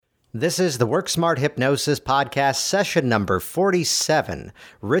This is the Work Smart Hypnosis podcast, session number 47,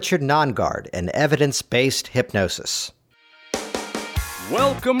 Richard Nongard and Evidence-Based Hypnosis.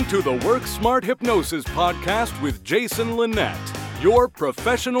 Welcome to the Work Smart Hypnosis podcast with Jason Linett, your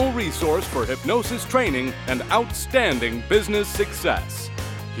professional resource for hypnosis training and outstanding business success.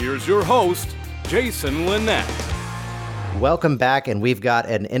 Here's your host, Jason Linett. Welcome back, and we've got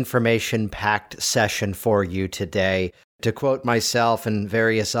an information-packed session for you today. To quote myself and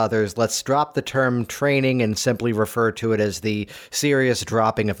various others, let's drop the term training and simply refer to it as the serious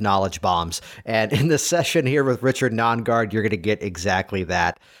dropping of knowledge bombs. And in this session here with Richard Nongard, you're going to get exactly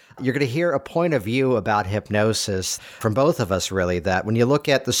that. You're going to hear a point of view about hypnosis from both of us, really, that when you look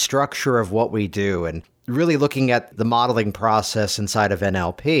at the structure of what we do and really looking at the modeling process inside of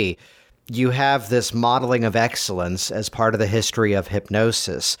NLP, you have this modeling of excellence as part of the history of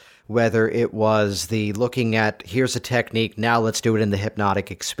hypnosis, whether it was the looking at, here's a technique, now let's do it in the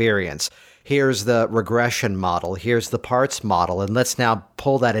hypnotic experience. Here's the regression model, here's the parts model, and let's now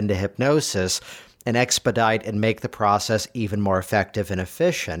pull that into hypnosis and expedite and make the process even more effective and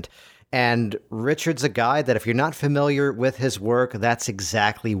efficient. And Richard's a guy that if you're not familiar with his work, that's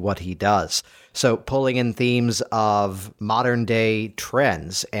exactly what he does. So pulling in themes of modern day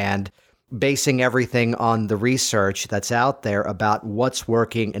trends and basing everything on the research that's out there about what's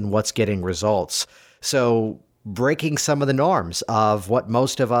working and what's getting results. So breaking some of the norms of what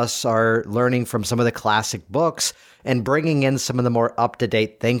most of us are learning from some of the classic books and bringing in some of the more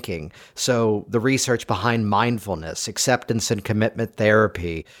up-to-date thinking. So the research behind mindfulness, acceptance and commitment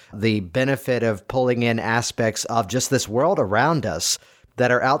therapy, the benefit of pulling in aspects of just this world around us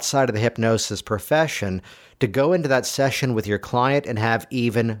that are outside of the hypnosis profession to go into that session with your client and have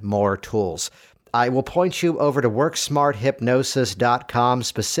even more tools. I will point you over to worksmarthypnosis.com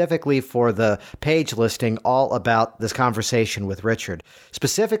specifically for the page listing all about this conversation with Richard.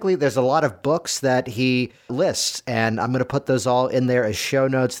 Specifically, there's a lot of books that he lists, and I'm going to put those all in there as show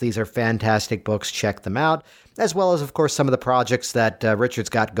notes. These are fantastic books. Check them out, as well as, of course, some of the projects that Richard's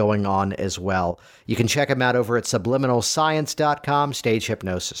got going on as well. You can check him out over at subliminalscience.com,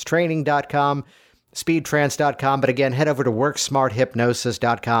 stagehypnosistraining.com, speedtrance.com, but again, head over to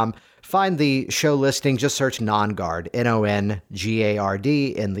worksmarthypnosis.com. Find the show listing, just search Nongard,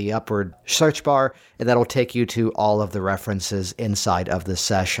 Nongard, in the upward search bar, and that'll take you to all of the references inside of this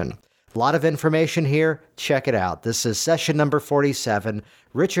session. A lot of information here. Check it out. This is session number 47,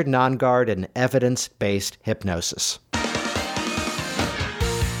 Richard Nongard and Evidence-Based Hypnosis.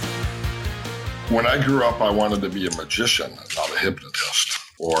 When I grew up, I wanted to be a magician, not a hypnotist,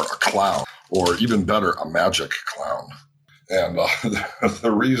 or a clown, or even better, a magic clown. And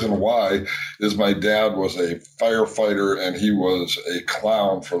the reason why is my dad was a firefighter and he was a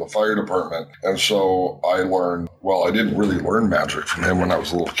clown for the fire department. And so I learned, well, I didn't really learn magic from him when I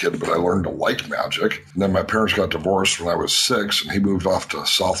was a little kid, but I learned to like magic. And then my parents got divorced when I was 6 and he moved off to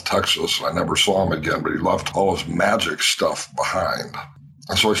South Texas. I never saw him again, but he left all his magic stuff behind.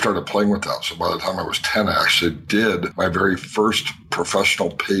 And so I started playing with that. So by the time I was 10, I actually did my very first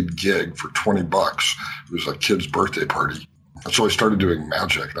professional paid gig for $20. It was a kid's birthday party. And so I started doing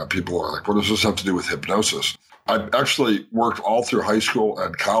magic. Now people are like, what does this have to do with hypnosis? I actually worked all through high school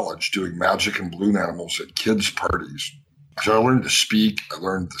and college doing magic and balloon animals at kids' parties. So I learned to speak, I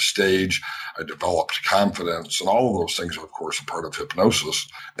learned the stage, I developed confidence, and all of those things are, of course, a part of hypnosis.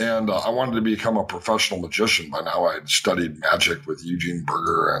 And I wanted to become a professional magician. By now, I had studied magic with Eugene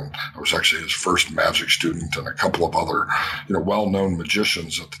Berger, and I was actually his first magic student, and a couple of other, well-known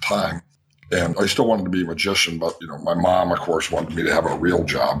magicians at the time. And I still wanted to be a magician, but, my mom, of course, wanted me to have a real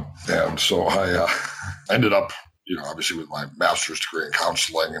job. And so I ended up, obviously with my master's degree in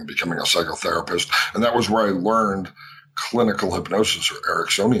counseling and becoming a psychotherapist. And that was where I learned clinical hypnosis or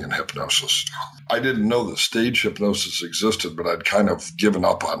Ericksonian hypnosis. I didn't know that stage hypnosis existed, but I'd kind of given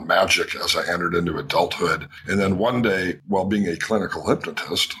up on magic as I entered into adulthood. And then one day, while being a clinical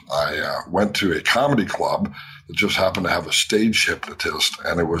hypnotist, I went to a comedy club that just happened to have a stage hypnotist.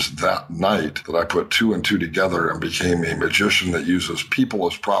 And it was that night that I put 2 and 2 together and became a magician that uses people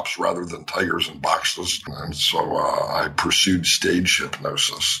as props rather than tigers and boxes. And so I pursued stage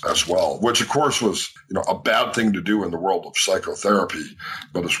hypnosis as well, which of course was, a bad thing to do in the world of psychotherapy,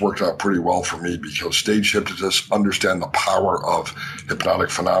 but it's worked out pretty well for me because stage hypnotists understand the power of hypnotic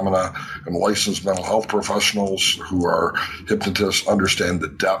phenomena, and licensed mental health professionals who are hypnotists understand the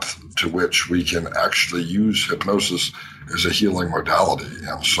depth to which we can actually use hypnosis as a healing modality.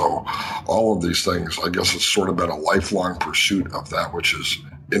 And so all of these things, I guess it's sort of been a lifelong pursuit of that which is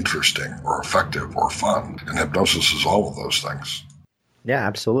interesting or effective or fun. And hypnosis is all of those things. Yeah,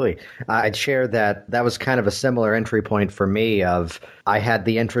 absolutely. I'd share that was kind of a similar entry point for me of I had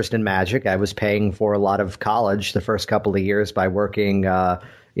the interest in magic. I was paying for a lot of college the first couple of years by working,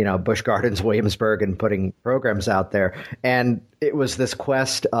 Busch Gardens, Williamsburg, and putting programs out there. And it was this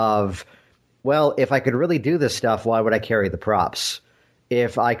quest of, well, if I could really do this stuff, why would I carry the props?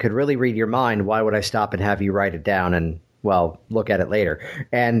 If I could really read your mind, why would I stop and have you write it down and, well, look at it later?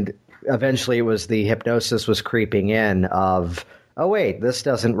 And eventually it was the hypnosis was creeping in of, oh, wait, this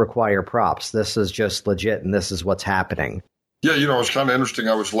doesn't require props. This is just legit, and this is what's happening. Yeah, it's kind of interesting.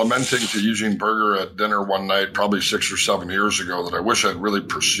 I was lamenting to Eugene Berger at dinner one night, probably 6 or 7 years ago, that I wish I'd really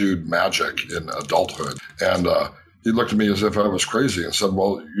pursued magic in adulthood. And he looked at me as if I was crazy and said,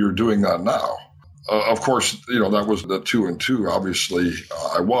 well, you're doing that now. Of course, that was the 2 and 2. Obviously,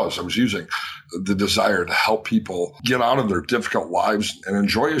 I was using the desire to help people get out of their difficult lives and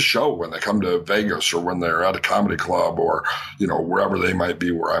enjoy a show when they come to Vegas or when they're at a comedy club or, wherever they might be,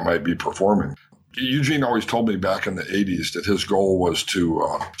 where I might be performing. Eugene always told me back in the 80s that his goal was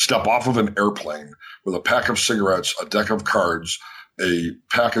to step off of an airplane with a pack of cigarettes, a deck of cards, a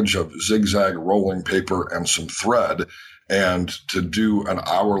package of zigzag rolling paper, and some thread, and to do an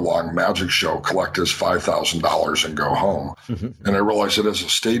hour-long magic show, collect his $5,000 and go home. Mm-hmm. And I realized that as a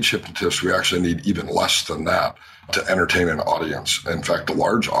stage hypnotist, we actually need even less than that to entertain an audience. In fact, a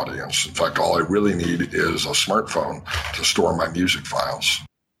large audience. In fact, all I really need is a smartphone to store my music files.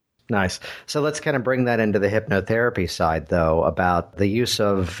 Nice. So let's kind of bring that into the hypnotherapy side, though, about the use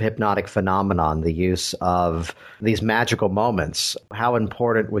of hypnotic phenomenon, the use of these magical moments. How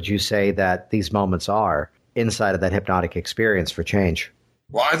important would you say that these moments are inside of that hypnotic experience for change?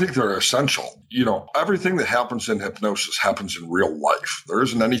 Well, I think they're essential. Everything that happens in hypnosis happens in real life. There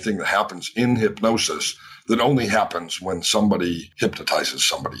isn't anything that happens in hypnosis that only happens when somebody hypnotizes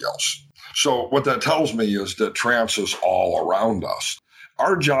somebody else. So what that tells me is that trance is all around us.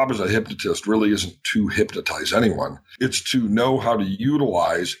 Our job as a hypnotist really isn't to hypnotize anyone. It's to know how to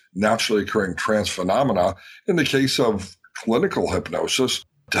utilize naturally occurring trance phenomena in the case of clinical hypnosis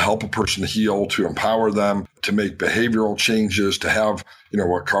to help a person heal, to empower them, to make behavioral changes, to have,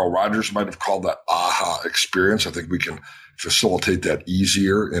 what Carl Rogers might have called that aha experience. I think we can facilitate that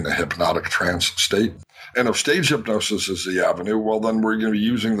easier in a hypnotic trance state. And if stage hypnosis is the avenue, well, then we're going to be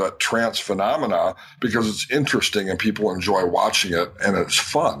using that trance phenomena because it's interesting and people enjoy watching it and it's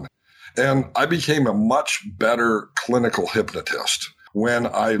fun. And I became a much better clinical hypnotist when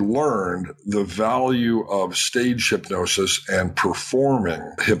I learned the value of stage hypnosis and performing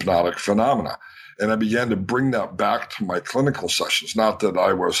hypnotic phenomena. And I began to bring that back to my clinical sessions. Not that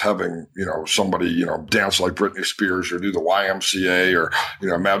I was having, somebody, dance like Britney Spears or do the YMCA or,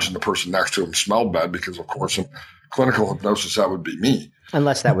 imagine the person next to him smelled bad, because of course in clinical hypnosis, that would be me.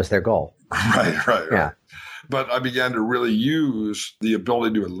 Unless that was their goal. Right. Yeah. But I began to really use the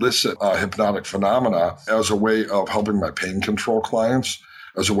ability to elicit hypnotic phenomena as a way of helping my pain control clients,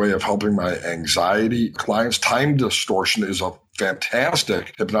 as a way of helping my anxiety clients. Time distortion is a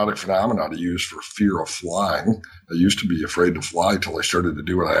fantastic hypnotic phenomena to use for fear of flying. I used to be afraid to fly till I started to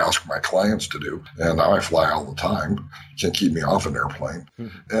do what I ask my clients to do. And now I fly all the time. Can't keep me off an airplane.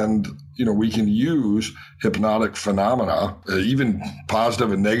 Mm-hmm. And, we can use hypnotic phenomena, even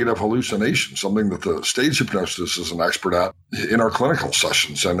positive and negative hallucinations, something that the stage hypnotist is an expert at in our clinical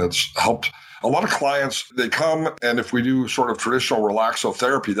sessions. And it's helped a lot of clients. They come, and if we do sort of traditional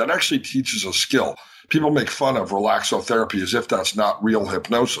relaxotherapy, that actually teaches a skill. People make fun of relaxotherapy as if that's not real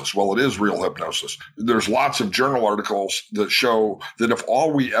hypnosis. Well, it is real hypnosis. There's lots of journal articles that show that if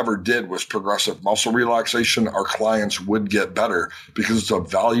all we ever did was progressive muscle relaxation, our clients would get better because it's a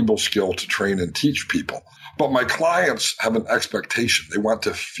valuable skill to train and teach people. But my clients have an expectation. They want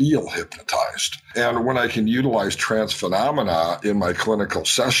to feel hypnotized. And when I can utilize trance phenomena in my clinical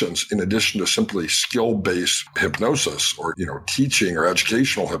sessions, in addition to simply skill-based hypnosis or, teaching or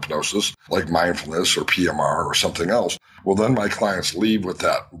educational hypnosis like mindfulness or PMR or something else, well, then my clients leave with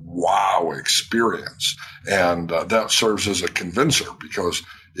that wow experience. And that serves as a convincer, because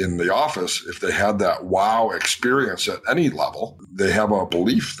in the office, if they had that wow experience at any level, they have a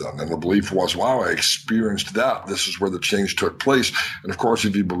belief then. And the belief was, wow, I experienced that. This is where the change took place. And of course,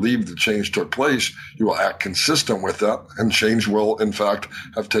 if you believe the change took place, you will act consistent with that, and change will, in fact,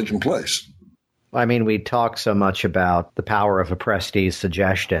 have taken place. I mean, we talk so much about the power of a prestige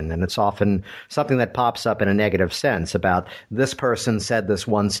suggestion, and it's often something that pops up in a negative sense about this person said this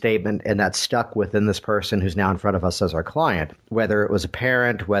one statement and that stuck within this person who's now in front of us as our client, whether it was a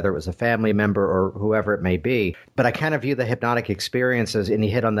parent, whether it was a family member, or whoever it may be. But I kind of view the hypnotic experiences, and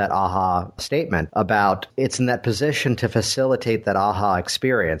you hit on that aha statement about it's in that position to facilitate that aha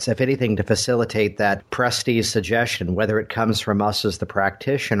experience, if anything, to facilitate that prestige suggestion, whether it comes from us as the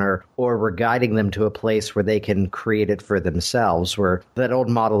practitioner or we're guiding them to a place where they can create it for themselves, where that old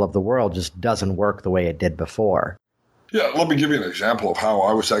model of the world just doesn't work the way it did before. Yeah, let me give you an example of how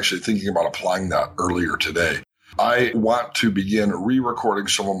I was actually thinking about applying that earlier today. I want to begin re-recording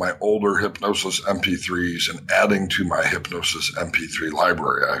some of my older hypnosis MP3s and adding to my hypnosis MP3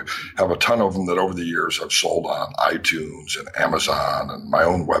 library. I have a ton of them that over the years I've sold on iTunes and Amazon and my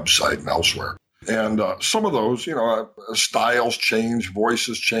own website and elsewhere. And some of those, styles change,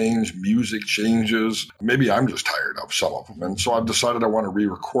 voices change, music changes. Maybe I'm just tired of some of them. And so I've decided I want to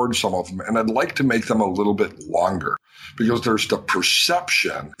re-record some of them. And I'd like to make them a little bit longer because there's the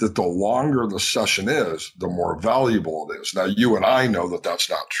perception that the longer the session is, the more valuable it is. Now, you and I know that that's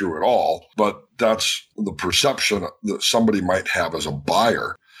not true at all, but that's the perception that somebody might have as a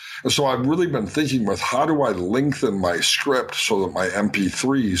buyer. And so I've really been thinking with how do I lengthen my script so that my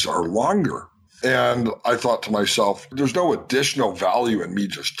MP3s are longer? And I thought to myself, there's no additional value in me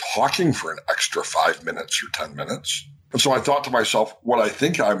just talking for an extra 5 minutes or 10 minutes. And so I thought to myself, what I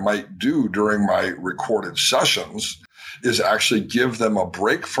think I might do during my recorded sessions is actually give them a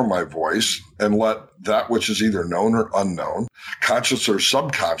break from my voice and let that which is either known or unknown, conscious or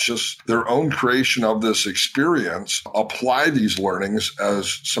subconscious, their own creation of this experience, apply these learnings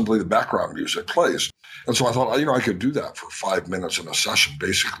as simply the background music plays. And so I thought, I could do that for 5 minutes in a session,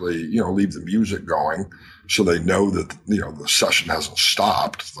 basically, leave the music going so they know that, the session hasn't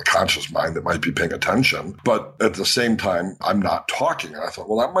stopped, the conscious mind that might be paying attention. But at the same time, I'm not talking. And I thought,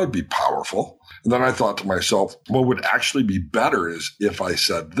 well, that might be powerful. And then I thought to myself, what would actually be better is if I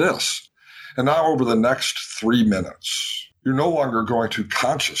said this. And now over the next 3 minutes, you're no longer going to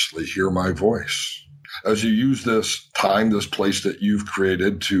consciously hear my voice. As you use this time, this place that you've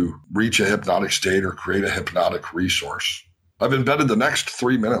created to reach a hypnotic state or create a hypnotic resource, I've embedded the next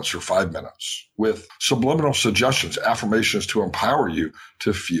 3 minutes or 5 minutes with subliminal suggestions, affirmations to empower you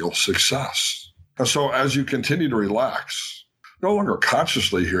to feel success. And so as you continue to relax, no longer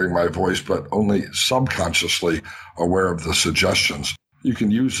consciously hearing my voice, but only subconsciously aware of the suggestions, you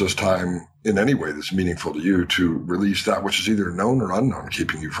can use this time in any way that's meaningful to you to release that which is either known or unknown,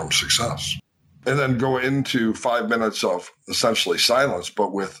 keeping you from success. And then go into 5 minutes of essentially silence,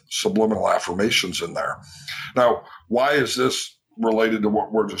 but with subliminal affirmations in there. Now, why is this related to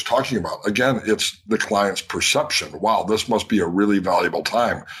what we're just talking about? Again, it's the client's perception. Wow, this must be a really valuable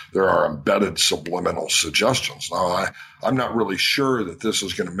time. There are embedded subliminal suggestions. Now, I'm not really sure that this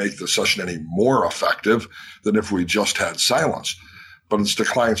is going to make the session any more effective than if we just had silence, but it's the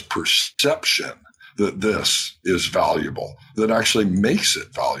client's perception that this is valuable, that actually makes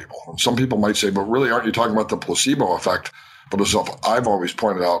it valuable. And some people might say, but really, aren't you talking about the placebo effect? But as I've always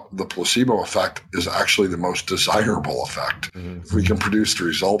pointed out, the placebo effect is actually the most desirable effect. Mm-hmm. If we can produce the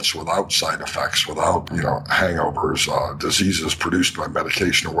results without side effects, without, hangovers, diseases produced by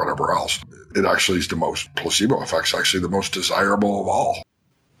medication or whatever else, it actually is placebo effect's actually the most desirable of all.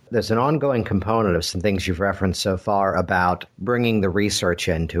 There's an ongoing component of some things you've referenced so far about bringing the research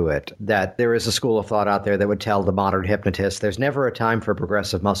into it, that there is a school of thought out there that would tell the modern hypnotist there's never a time for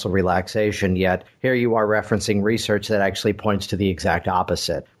progressive muscle relaxation, yet here you are referencing research that actually points to the exact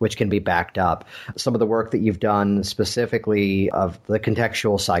opposite, which can be backed up. Some of the work that you've done specifically of the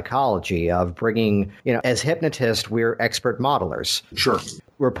contextual psychology of bringing, as hypnotists, we're expert modelers. Sure.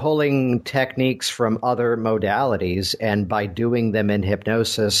 We're pulling techniques from other modalities, and by doing them in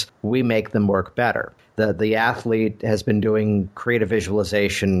hypnosis, we make them work better. The athlete has been doing creative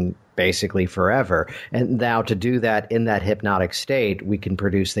visualization basically forever, and now to do that in that hypnotic state, we can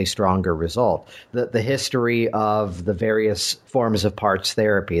produce a stronger result. The history of the various forms of parts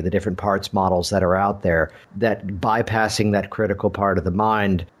therapy, the different parts models that are out there, that bypassing that critical part of the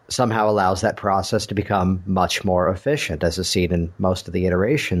mind somehow allows that process to become much more efficient, as is seen in most of the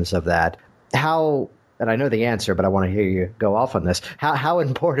iterations of that. How, and I know the answer, but I want to hear you go off on this. How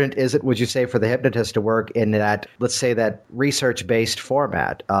important is it, would you say, for the hypnotist to work in that, let's say, that research-based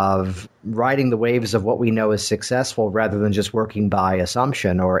format of riding the waves of what we know is successful rather than just working by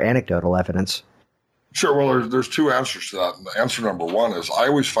assumption or anecdotal evidence? Sure. Well, there's two answers to that. And answer number one is I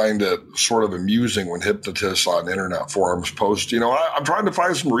always find it sort of amusing when hypnotists on internet forums post, I'm trying to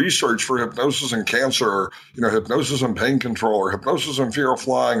find some research for hypnosis and cancer, or, hypnosis and pain control, or hypnosis and fear of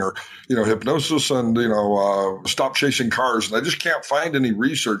flying, or, hypnosis and, stop chasing cars. And I just can't find any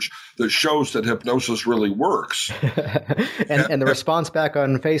research that shows that hypnosis really works. and the response back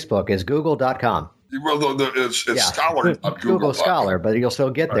on Facebook is google.com. Well, it's Scholar. Google Scholar, but you'll still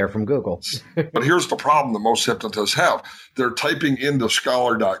get there from Google. But here's the problem that most hypnotists have. They're typing into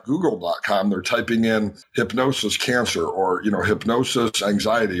scholar.google.com. They're typing in hypnosis cancer, or, hypnosis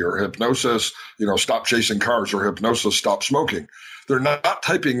anxiety, or hypnosis, stop chasing cars, or hypnosis stop smoking. They're not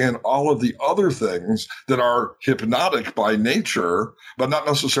typing in all of the other things that are hypnotic by nature, but not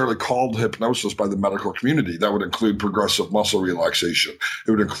necessarily called hypnosis by the medical community. That would include progressive muscle relaxation.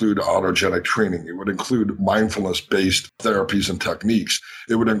 It would include autogenic training. It would include mindfulness-based therapies and techniques.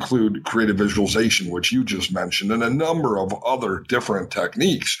 It would include creative visualization, which you just mentioned, and a number of other different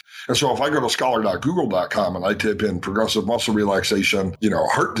techniques. And so if I go to scholar.google.com and I type in progressive muscle relaxation,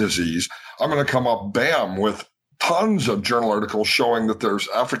 heart disease, I'm going to come up, bam, with tons of journal articles showing that there's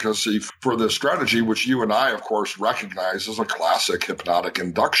efficacy for this strategy, which you and I, of course, recognize as a classic hypnotic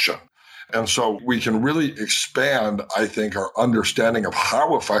induction. And so we can really expand, I think, our understanding of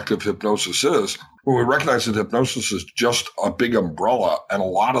how effective hypnosis is when we recognize that hypnosis is just a big umbrella and a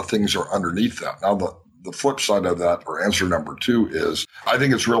lot of things are underneath that. Now, the flip side of that, or answer number two, is I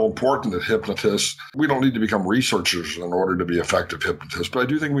think it's real important that hypnotists, we don't need to become researchers in order to be effective hypnotists, but I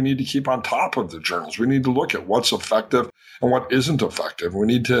do think we need to keep on top of the journals. We need to look at what's effective and what isn't effective. We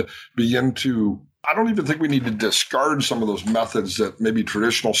need to begin to, I don't even think we need to discard some of those methods that maybe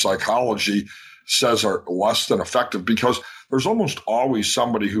traditional psychology says are less than effective, because there's almost always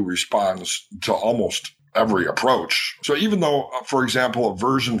somebody who responds to almost every approach. So even though, for example,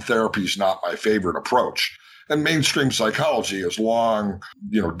 aversion therapy is not my favorite approach, and mainstream psychology has long,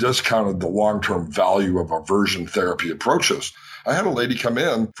 discounted the long-term value of aversion therapy approaches. I had a lady come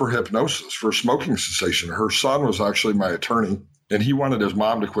in for hypnosis for smoking cessation. Her son was actually my attorney, and he wanted his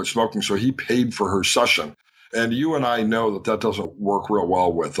mom to quit smoking, so he paid for her session. And you and I know that doesn't work real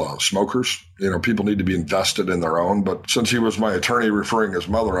well with smokers. People need to be invested in their own. But since he was my attorney referring his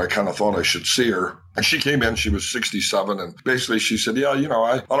mother, I kind of thought I should see her. And she came in, she was 67. And basically she said, I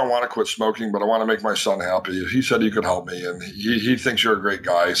don't want to quit smoking, but I want to make my son happy. He said you could help me. And he thinks you're a great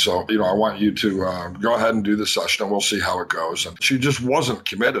guy. So, I want you to go ahead and do the session and we'll see how it goes. And she just wasn't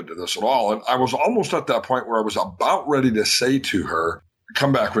committed to this at all. And I was almost at that point where I was about ready to say to her,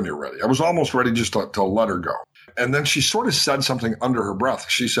 come back when you're ready. I was almost ready just to let her go. And then she sort of said something under her breath.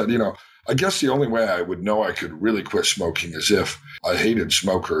 She said, I guess the only way I would know I could really quit smoking is if I hated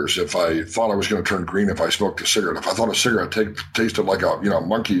smokers, if I thought I was going to turn green if I smoked a cigarette, if I thought a cigarette tasted like a,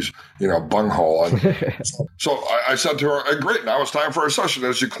 monkey's, bunghole. And so I said to her, great, now it's time for a session.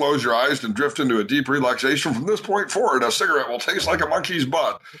 As you close your eyes and drift into a deep relaxation from this point forward, a cigarette will taste like a monkey's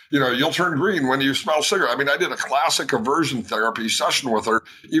butt. You'll turn green when you smell cigarette. I mean, I did a classic aversion therapy session with her,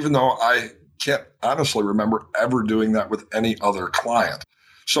 even though I can't honestly remember ever doing that with any other client.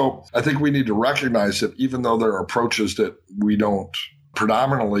 So I think we need to recognize that even though there are approaches that we don't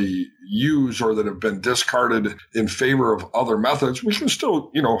predominantly use or that have been discarded in favor of other methods, we can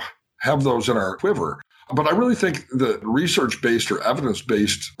still, have those in our quiver. But I really think that research-based or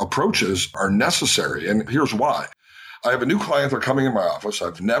evidence-based approaches are necessary. And here's why. I have a new client. They're coming in my office.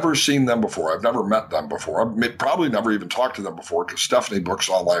 I've never seen them before. I've never met them before. I've probably never even talked to them before because Stephanie books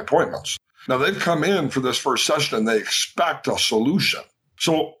all my appointments. Now, they've come in for this first session and they expect a solution.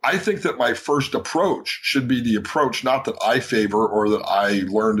 So I think that my first approach should be the approach not that I favor or that I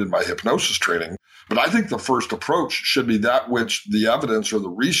learned in my hypnosis training, but I think the first approach should be that which the evidence or the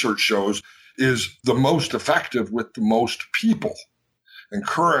research shows is the most effective with the most people. And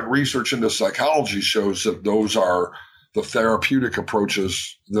current research into psychology shows that those are the therapeutic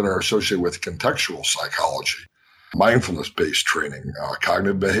approaches that are associated with contextual psychology. Mindfulness-based training,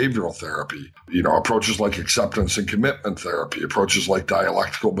 cognitive behavioral therapy, approaches like acceptance and commitment therapy, approaches like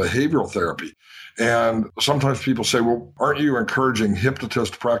dialectical behavioral therapy. And sometimes people say, well, aren't you encouraging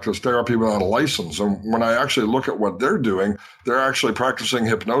hypnotists to practice therapy without a license? And when I actually look at what they're doing, they're actually practicing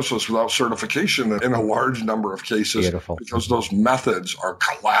hypnosis without certification in a large number of cases. Beautiful. Because those methods are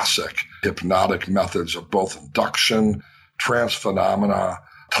classic hypnotic methods of both induction, trance phenomena,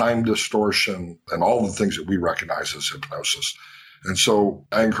 time distortion, and all the things that we recognize as hypnosis. And so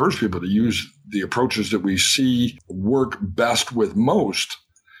I encourage people to use the approaches that we see work best with most,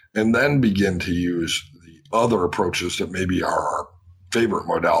 and then begin to use the other approaches that maybe are our favorite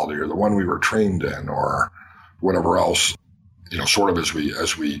modality or the one we were trained in or whatever else. sort of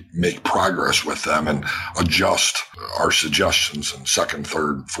as we make progress with them and adjust our suggestions in second,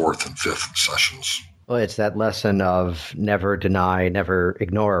 third, fourth, and fifth sessions. Well, it's that lesson of never deny, never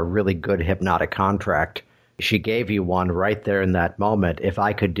ignore a really good hypnotic contract. She gave you one right there in that moment. If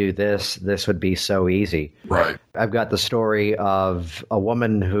I could do this, this would be so easy. Right. I've got the story of a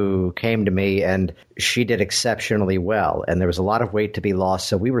woman who came to me and she did exceptionally well. And there was a lot of weight to be lost.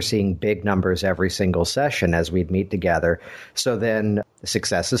 So we were seeing big numbers every single session as we'd meet together. So then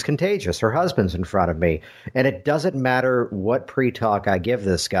success is contagious. Her husband's in front of me. And it doesn't matter what pre-talk I give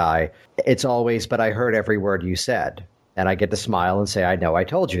this guy. It's always, but I heard every word you said. And I get to smile and say, I know I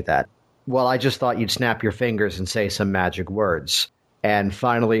told you that. Well, I just thought you'd snap your fingers and say some magic words. And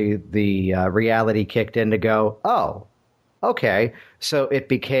finally, the reality kicked in to go, oh, okay. So it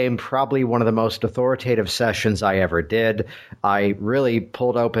became probably one of the most authoritative sessions I ever did. I really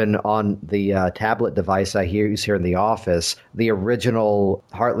pulled open on the tablet device I use here in the office, the original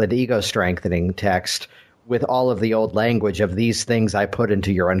Heartland Ego Strengthening text, with all of the old language of these things I put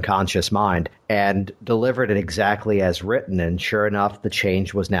into your unconscious mind, and delivered it exactly as written. And sure enough, the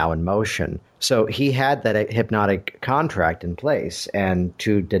change was now in motion. So he had that hypnotic contract in place. And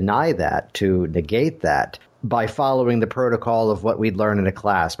to deny that, to negate that, by following the protocol of what we'd learn in a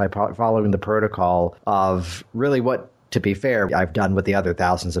class, by following the protocol of really what, to be fair, I've done with the other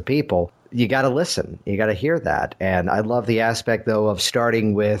thousands of people, you got to listen. You got to hear that. And I love the aspect, though, of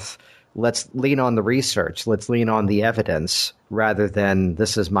starting with, let's lean on the research. Let's lean on the evidence rather than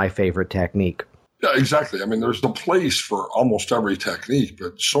this is my favorite technique. Yeah, exactly. I mean, there's a place for almost every technique,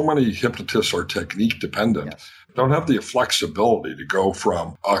 but so many hypnotists are technique dependent. Yes. Don't have the flexibility to go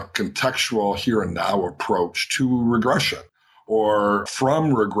from a contextual here and now approach to regression, or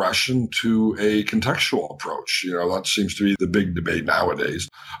from regression to a contextual approach. That seems to be the big debate nowadays.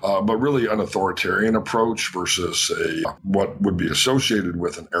 But really an authoritarian approach versus what would be associated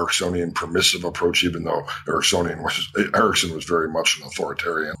with an Ericksonian permissive approach, even though Erickson was very much an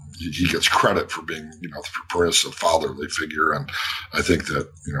authoritarian. He gets credit for being, the permissive fatherly figure. And I think that,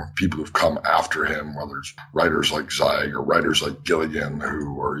 people who've come after him, whether it's writers like Zeig or writers like Gilligan,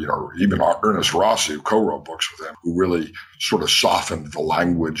 or even Ernest Rossi, who co-wrote books with him, who really sort of softened the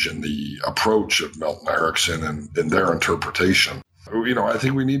language and the approach of Milton Erickson and their interpretation. I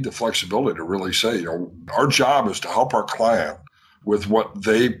think we need the flexibility to really say, our job is to help our client with what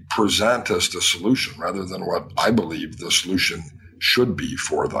they present as the solution rather than what I believe the solution should be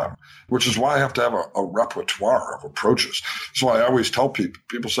for them, which is why I have to have a repertoire of approaches. So I always tell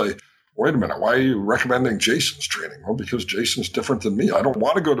people say, wait a minute, why are you recommending Jason's training? Well, because Jason's different than me. I don't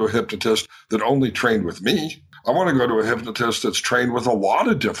want to go to a hypnotist that only trained with me. I want to go to a hypnotist that's trained with a lot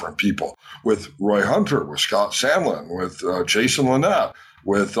of different people, with Roy Hunter, with Scott Sandlin, with Jason Linett,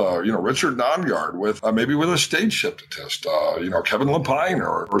 with Richard Nongard, with maybe with a stage hypnotist, Kevin Lapine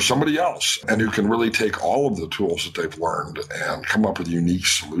or somebody else, and who can really take all of the tools that they've learned and come up with unique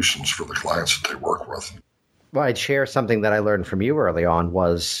solutions for the clients that they work with. Well, I'd share something that I learned from you early on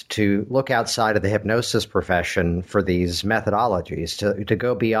was to look outside of the hypnosis profession for these methodologies, to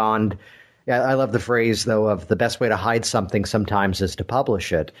go beyond. I love the phrase, though, of the best way to hide something sometimes is to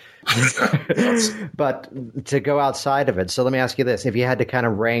publish it. But to go outside of it. So let me ask you this. If you had to kind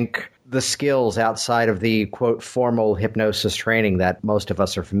of rank the skills outside of the, quote, formal hypnosis training that most of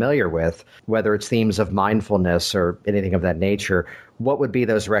us are familiar with, whether it's themes of mindfulness or anything of that nature, what would be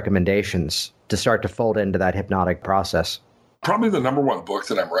those recommendations to start to fold into that hypnotic process? Probably the number one book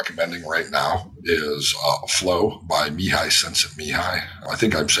that I'm recommending right now is Flow by Mihai Csikszentmihalyi. I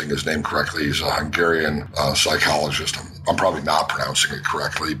think I'm saying his name correctly. He's a Hungarian psychologist. I'm probably not pronouncing it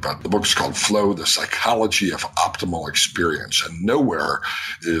correctly, but the book is called Flow, The Psychology of Optimal Experience. And nowhere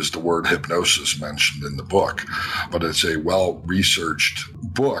is the word hypnosis mentioned in the book, but it's a well-researched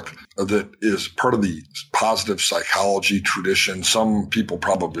book that is part of the positive psychology tradition. Some people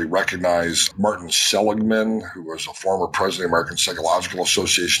probably recognize Martin Seligman, who was a former president of the American Psychological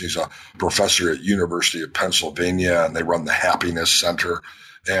Association. He's a professor at University of Pennsylvania, and they run the Happiness Center.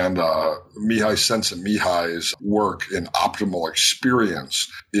 And Mihai Csikszentmihalyi's work in optimal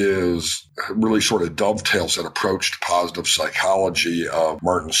experience is really sort of dovetails that approach to positive psychology of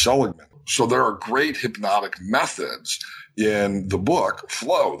Martin Seligman. So there are great hypnotic methods in the book,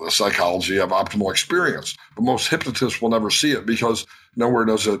 Flow, The Psychology of Optimal Experience. But most hypnotists will never see it because nowhere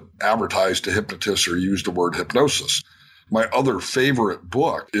does it advertise to hypnotists or use the word hypnosis. My other favorite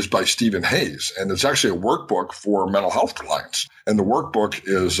book is by Stephen Hayes, and it's actually a workbook for mental health clients. And the workbook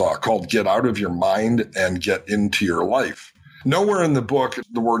is called Get Out of Your Mind and Get Into Your Life. Nowhere in the book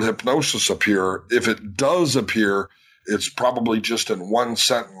the word hypnosis appear. If it does appear, it's probably just in one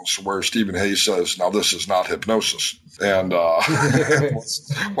sentence where Stephen Hayes says, now this is not hypnosis. And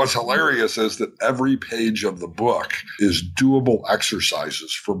what's hilarious is that every page of the book is doable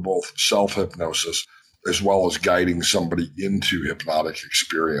exercises for both self-hypnosis as well as guiding somebody into hypnotic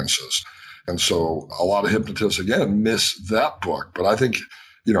experiences. And so a lot of hypnotists, again, miss that book. But I think,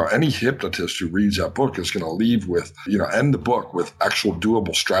 any hypnotist who reads that book is going to leave with, end the book with actual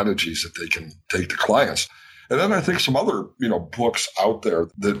doable strategies that they can take to clients. And then I think some other, books out there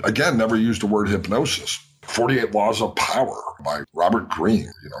that, again, never use the word hypnosis. 48 Laws of Power by Robert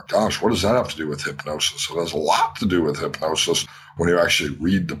Greene. Gosh, what does that have to do with hypnosis? It has a lot to do with hypnosis when you actually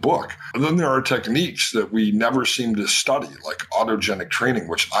read the book. And then there are techniques that we never seem to study, like autogenic training,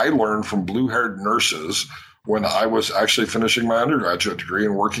 which I learned from blue-haired nurses when I was actually finishing my undergraduate degree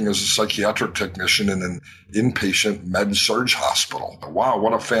and working as a psychiatric technician in an inpatient med-surg hospital. Wow,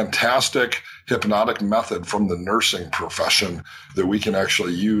 what a fantastic hypnotic method from the nursing profession that we can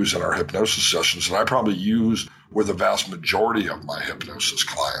actually use in our hypnosis sessions. And I probably use with the vast majority of my hypnosis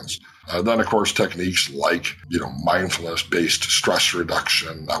clients. Then, of course, techniques like, mindfulness-based stress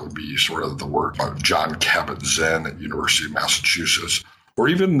reduction. That would be sort of the work of John Kabat-Zinn at University of Massachusetts, or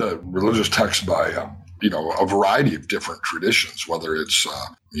even the religious texts by a variety of different traditions, whether it's,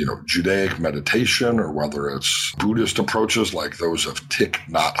 Judaic meditation or whether it's Buddhist approaches like those of Thich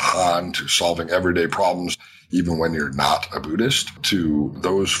Nhat Hanh to solving everyday problems, even when you're not a Buddhist, to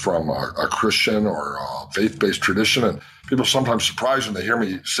those from a Christian or a faith-based tradition. And people are sometimes surprised when they hear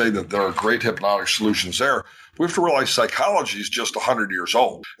me say that there are great hypnotic solutions there. We have to realize psychology is just 100 years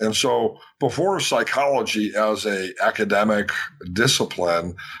old. And so before psychology as a academic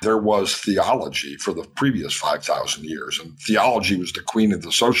discipline, there was theology for the previous 5,000 years. And theology was the queen of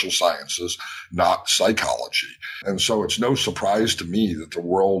the social sciences, not psychology. And so it's no surprise to me that the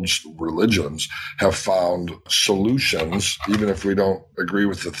world's religions have found solutions, even if we don't agree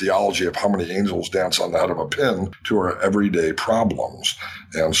with the theology of how many angels dance on the head of a pin, to our everyday problems.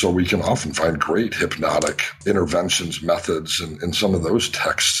 And so we can often find great hypnotic interventions, methods, in some of those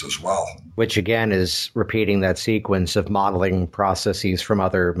texts as well. Which again is repeating that sequence of modeling processes from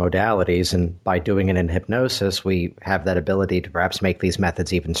other modalities. And by doing it in hypnosis, we have that ability to perhaps make these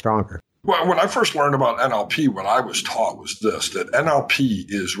methods even stronger. Well, when I first learned about NLP, what I was taught was this, that NLP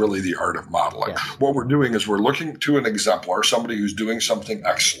is really the art of modeling. Yeah. What we're doing is we're looking to an exemplar, somebody who's doing something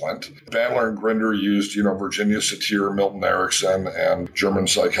excellent. Bandler and Grinder used, Virginia Satir, Milton Erickson, and German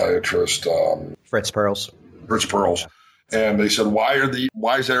psychiatrist Fritz Perls. And they said, why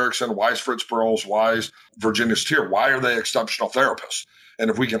is Erickson, why is Fritz Perls, why is Virginia Satir, why are they exceptional therapists? And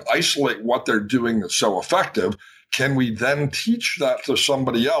if we can isolate what they're doing that's so effective, can we then teach that to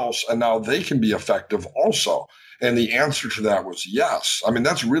somebody else and now they can be effective also? And the answer to that was yes. I mean,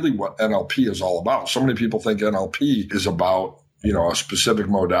 that's really what NLP is all about. So many people think NLP is about, a specific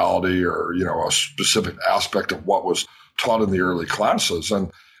modality or, a specific aspect of what was taught in the early classes. And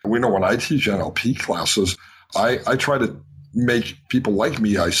we know when I teach NLP classes, I try to make people like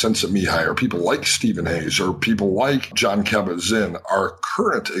Mihai Csikszentmihalyi or people like Stephen Hayes or people like John Kabat-Zinn our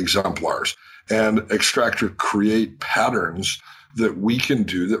current exemplars and extract or create patterns that we can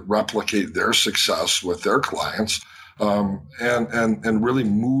do that replicate their success with their clients, and really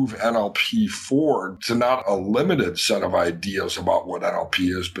move NLP forward to not a limited set of ideas about what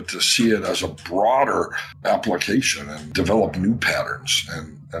NLP is, but to see it as a broader application and develop new patterns.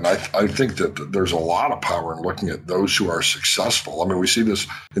 And I think that there's a lot of power in looking at those who are successful. I mean, we see this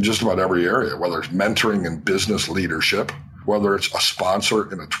in just about every area, whether it's mentoring and business leadership, whether it's a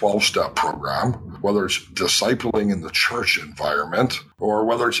sponsor in a 12-step program, whether it's discipling in the church environment, or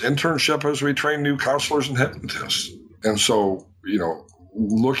whether it's internship as we train new counselors and hypnotists. And so,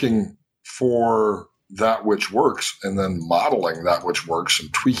 looking for that which works and then modeling that which works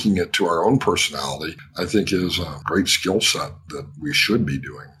and tweaking it to our own personality, I think is a great skill set that we should be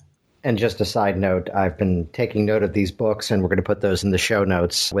doing. And just a side note, I've been taking note of these books, and we're going to put those in the show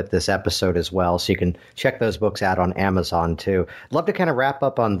notes with this episode as well, so you can check those books out on Amazon too. I'd love to kind of wrap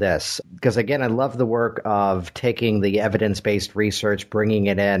up on this, because again, I love the work of taking the evidence-based research, bringing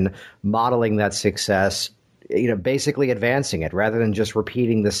it in, modeling that success, basically advancing it rather than just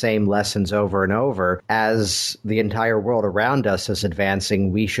repeating the same lessons over and over. As the entire world around us is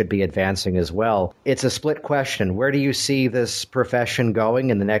advancing, we should be advancing as well. It's a split question. Where do you see this profession going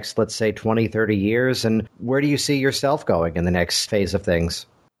in the next, let's say, 20, 30 years? And where do you see yourself going in the next phase of things?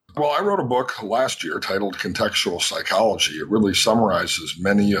 Well, I wrote a book last year titled Contextual Psychology. It really summarizes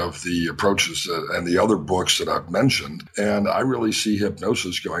many of the approaches and the other books that I've mentioned. And I really see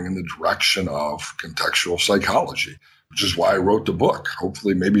hypnosis going in the direction of contextual psychology, which is why I wrote the book,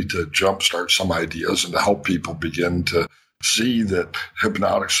 hopefully maybe to jumpstart some ideas and to help people begin to see that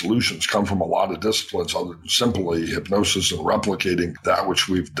hypnotic solutions come from a lot of disciplines other than simply hypnosis and replicating that which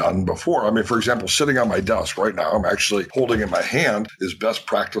we've done before. I mean, for example, sitting on my desk right now, I'm actually holding in my hand is Best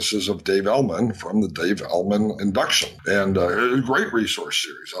Practices of Dave Ellman from the Dave Ellman Induction. And a great resource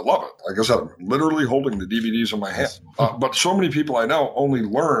series. I love it. Like I said, I'm literally holding the DVDs in my hand. But so many people I know only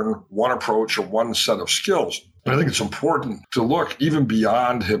learn one approach or one set of skills. I think it's important to look even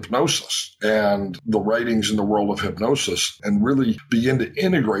beyond hypnosis and the writings in the world of hypnosis and really begin to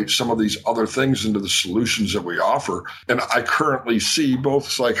integrate some of these other things into the solutions that we offer. And I currently see both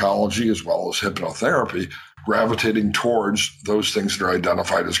psychology as well as hypnotherapy gravitating towards those things that are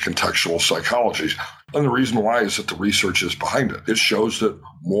identified as contextual psychologies. And the reason why is that the research is behind it. It shows that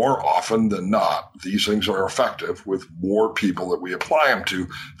more often than not, these things are effective with more people that we apply them to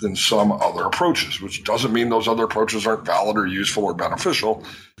than some other approaches, which doesn't mean those other approaches aren't valid or useful or beneficial.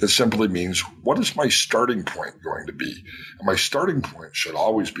 It simply means, what is my starting point going to be? And my starting point should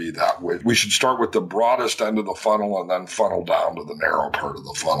always be that way. We should start with the broadest end of the funnel and then funnel down to the narrow part of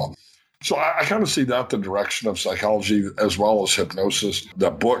the funnel. So I kind of see that the direction of psychology as well as hypnosis.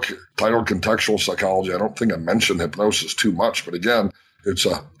 That book titled Contextual Psychology, I don't think I mentioned hypnosis too much, but again, it's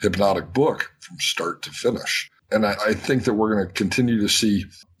a hypnotic book from start to finish. And I think that we're going to continue to see,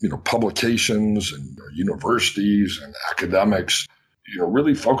 publications and universities and academics,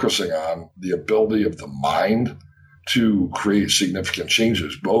 really focusing on the ability of the mind to create significant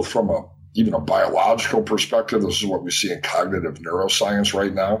changes, both from even a biological perspective. This is what we see in cognitive neuroscience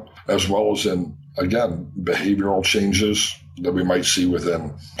right now, as well as in, again, behavioral changes that we might see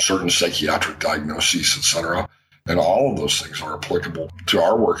within certain psychiatric diagnoses, et cetera. And all of those things are applicable to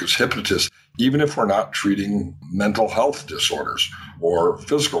our work as hypnotists, even if we're not treating mental health disorders or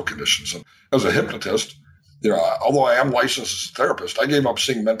physical conditions. And as a hypnotist, although I am licensed as a therapist, I gave up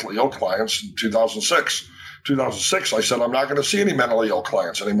seeing mentally ill clients in 2006. 2006, I said, I'm not going to see any mentally ill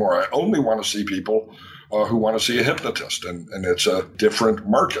clients anymore. I only want to see people who want to see a hypnotist. And it's a different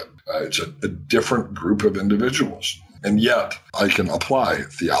market. It's a different group of individuals. And yet I can apply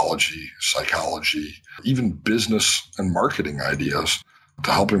theology, psychology, even business and marketing ideas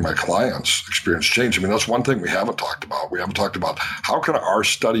to helping my clients experience change. I mean, that's one thing we haven't talked about. We haven't talked about how can our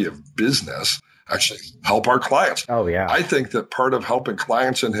study of business actually help our clients. Oh, yeah. I think that part of helping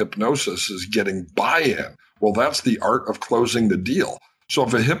clients in hypnosis is getting buy-in. Well, that's the art of closing the deal. So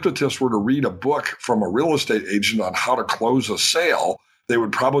if a hypnotist were to read a book from a real estate agent on how to close a sale, they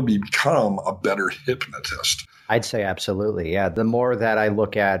would probably become a better hypnotist. I'd say absolutely. Yeah. The more that I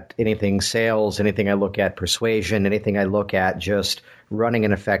look at anything sales, anything I look at persuasion, anything I look at just running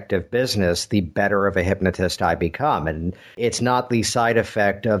an effective business, the better of a hypnotist I become. And it's not the side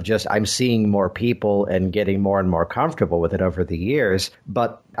effect of just I'm seeing more people and getting more and more comfortable with it over the years.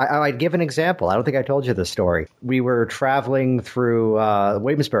 But I'd give an example. I don't think I told you this story. We were traveling through the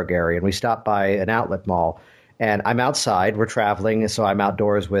Williamsburg area and we stopped by an outlet mall. And I'm outside, we're traveling, so I'm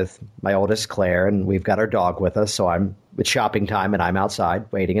outdoors with my oldest, Claire, and we've got our dog with us, so it's shopping time, and I'm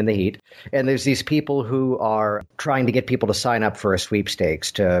outside waiting in the heat. And there's these people who are trying to get people to sign up for a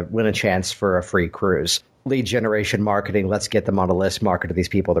sweepstakes to win a chance for a free cruise. Lead generation marketing, let's get them on a list, market to these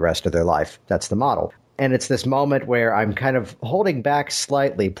people the rest of their life. That's the model. And it's this moment where I'm kind of holding back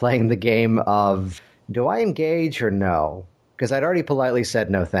slightly, playing the game of, do I engage or no? Because I'd already politely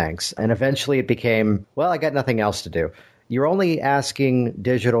said no thanks. And eventually it became, well, I got nothing else to do. You're only asking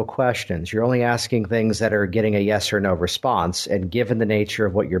digital questions. You're only asking things that are getting a yes or no response. And given the nature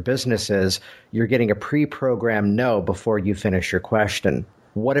of what your business is, you're getting a pre-programmed no before you finish your question.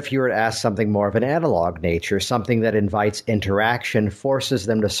 What if you were to ask something more of an analog nature, something that invites interaction, forces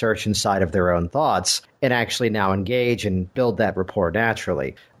them to search inside of their own thoughts, and actually now engage and build that rapport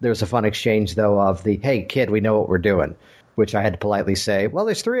naturally? There's a fun exchange, though, of the, hey, kid, we know what we're doing. Which I had to politely say, well,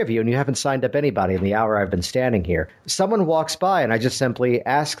 there's 3 of you and you haven't signed up anybody in the hour I've been standing here. Someone walks by and I just simply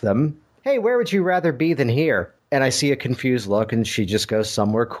ask them, hey, where would you rather be than here? And I see a confused look and she just goes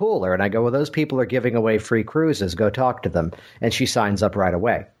somewhere cooler. And I go, well, those people are giving away free cruises. Go talk to them. And she signs up right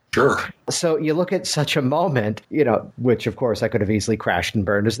away. Sure. So you look at such a moment, which of course I could have easily crashed and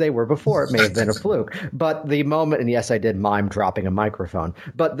burned as they were before. It may have been a fluke. But the moment, and yes, I did mime dropping a microphone.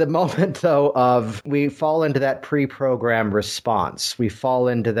 But the moment, though, of we fall into that pre-programmed response, we fall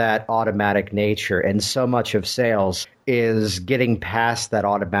into that automatic nature. And so much of sales is getting past that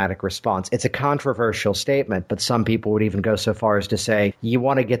automatic response. It's a controversial statement, but some people would even go so far as to say, you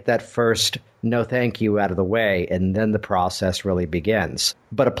want to get that first no thank you out of the way, and then the process really begins.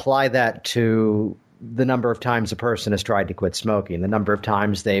 But apply that to the number of times a person has tried to quit smoking, the number of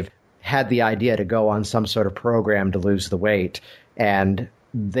times they've had the idea to go on some sort of program to lose the weight, and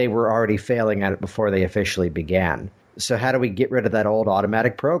they were already failing at it before they officially began. So how do we get rid of that old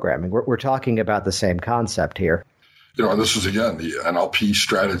automatic programming? We're talking about the same concept here. This is, again, the NLP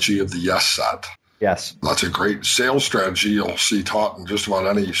strategy of the yes set. Yes. That's a great sales strategy you'll see taught in just about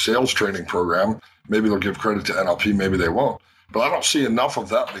any sales training program. Maybe they'll give credit to NLP, maybe they won't. But I don't see enough of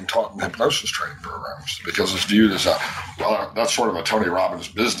that being taught in hypnosis training programs because it's viewed as that's sort of a Tony Robbins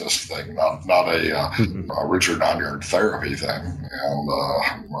business thing, not a Richard Nongard therapy thing. And,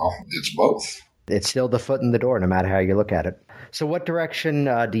 it's both. It's still the foot in the door, no matter how you look at it. So what direction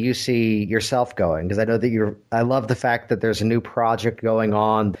do you see yourself going? Because I know that I love the fact that there's a new project going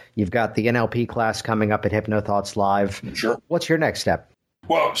on. You've got the NLP class coming up at HypnoThoughts Live. Sure. What's your next step?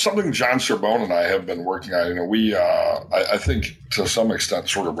 Well, something John Sorbonne and I have been working on, we, I think to some extent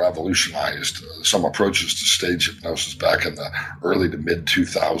sort of revolutionized some approaches to stage hypnosis back in the early to mid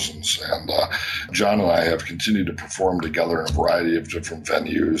 2000s. And John and I have continued to perform together in a variety of different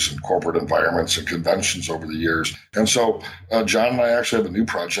venues and corporate environments and conventions over the years. And so John and I actually have a new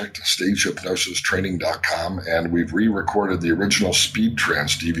project, stagehypnosistraining.com, and we've re-recorded the original Speed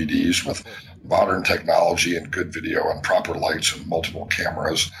Trance DVDs with modern technology and good video and proper lights and multiple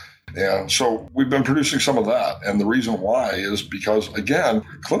cameras. And so we've been producing some of that. And the reason why is because, again,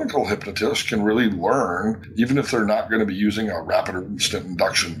 clinical hypnotists can really learn, even if they're not going to be using a rapid or instant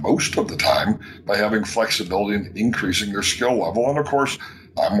induction most of the time, by having flexibility and increasing their skill level. And of course,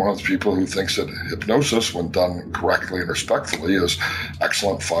 I'm one of the people who thinks that hypnosis, when done correctly and respectfully, is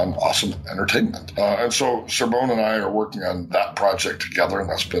excellent fun, awesome entertainment. And so Sorbonne and I are working on that project together, and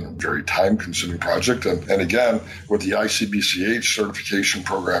that's been a very time-consuming project. And again, with the ICBCH certification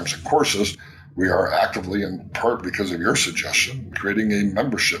programs and courses, we are actively, in part because of your suggestion, creating a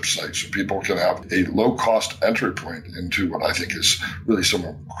membership site so people can have a low-cost entry point into what I think is really some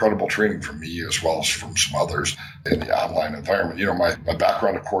incredible training from me as well as from some others in the online environment. My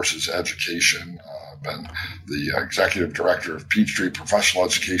background, of course, is education. I've been the executive director of Peachtree Professional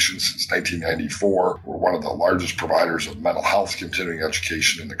Education since 1994. We're one of the largest providers of mental health continuing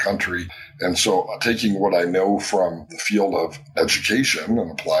education in the country. And so taking what I know from the field of education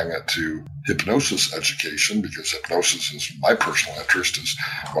and applying it to hypnosis education, because hypnosis is my personal interest, is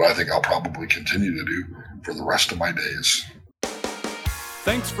what I think I'll probably continue to do for the rest of my days.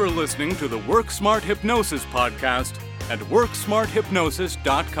 Thanks for listening to the Work Smart Hypnosis podcast at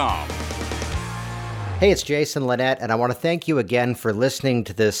WorkSmartHypnosis.com. Hey, it's Jason Linett, and I want to thank you again for listening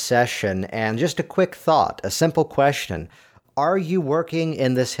to this session. And just a quick thought, a simple question. Are you working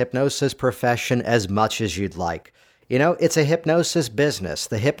in this hypnosis profession as much as you'd like? It's a hypnosis business.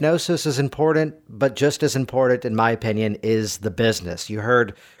 The hypnosis is important, but just as important, in my opinion, is the business. You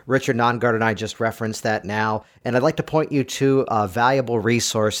heard Richard Nongard and I just referenced that now, and I'd like to point you to a valuable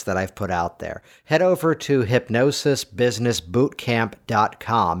resource that I've put out there. Head over to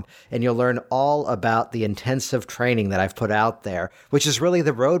hypnosisbusinessbootcamp.com, and you'll learn all about the intensive training that I've put out there, which is really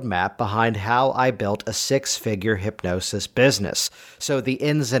the roadmap behind how I built a six-figure hypnosis business. So the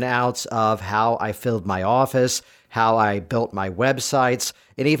ins and outs of how I filled my office, how I built my websites,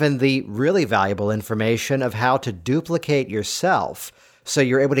 and even the really valuable information of how to duplicate yourself so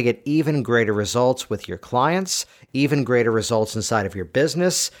you're able to get even greater results with your clients, even greater results inside of your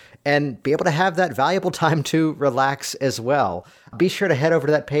business, and be able to have that valuable time to relax as well. Be sure to head over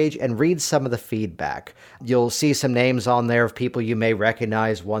to that page and read some of the feedback. You'll see some names on there of people you may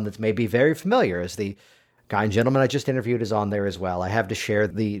recognize. One that's maybe very familiar is the guy and gentleman I just interviewed is on there as well. I have to share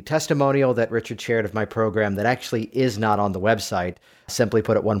the testimonial that Richard shared of my program that actually is not on the website. Simply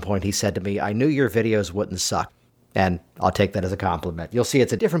put, at one point he said to me, "I knew your videos wouldn't suck." And I'll take that as a compliment. You'll see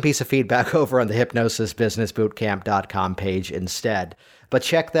it's a different piece of feedback over on the hypnosisbusinessbootcamp.com page instead. But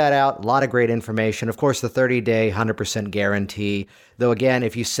check that out. A lot of great information. Of course, the 30-day 100% guarantee. Though again,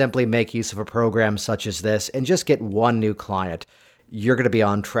 if you simply make use of a program such as this and just get one new client, you're going to be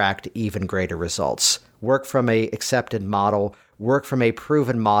on track to even greater results. Work from a accepted model, work from a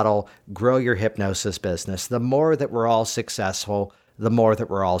proven model, grow your hypnosis business. The more that we're all successful, the more that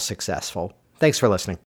we're all successful. Thanks for listening.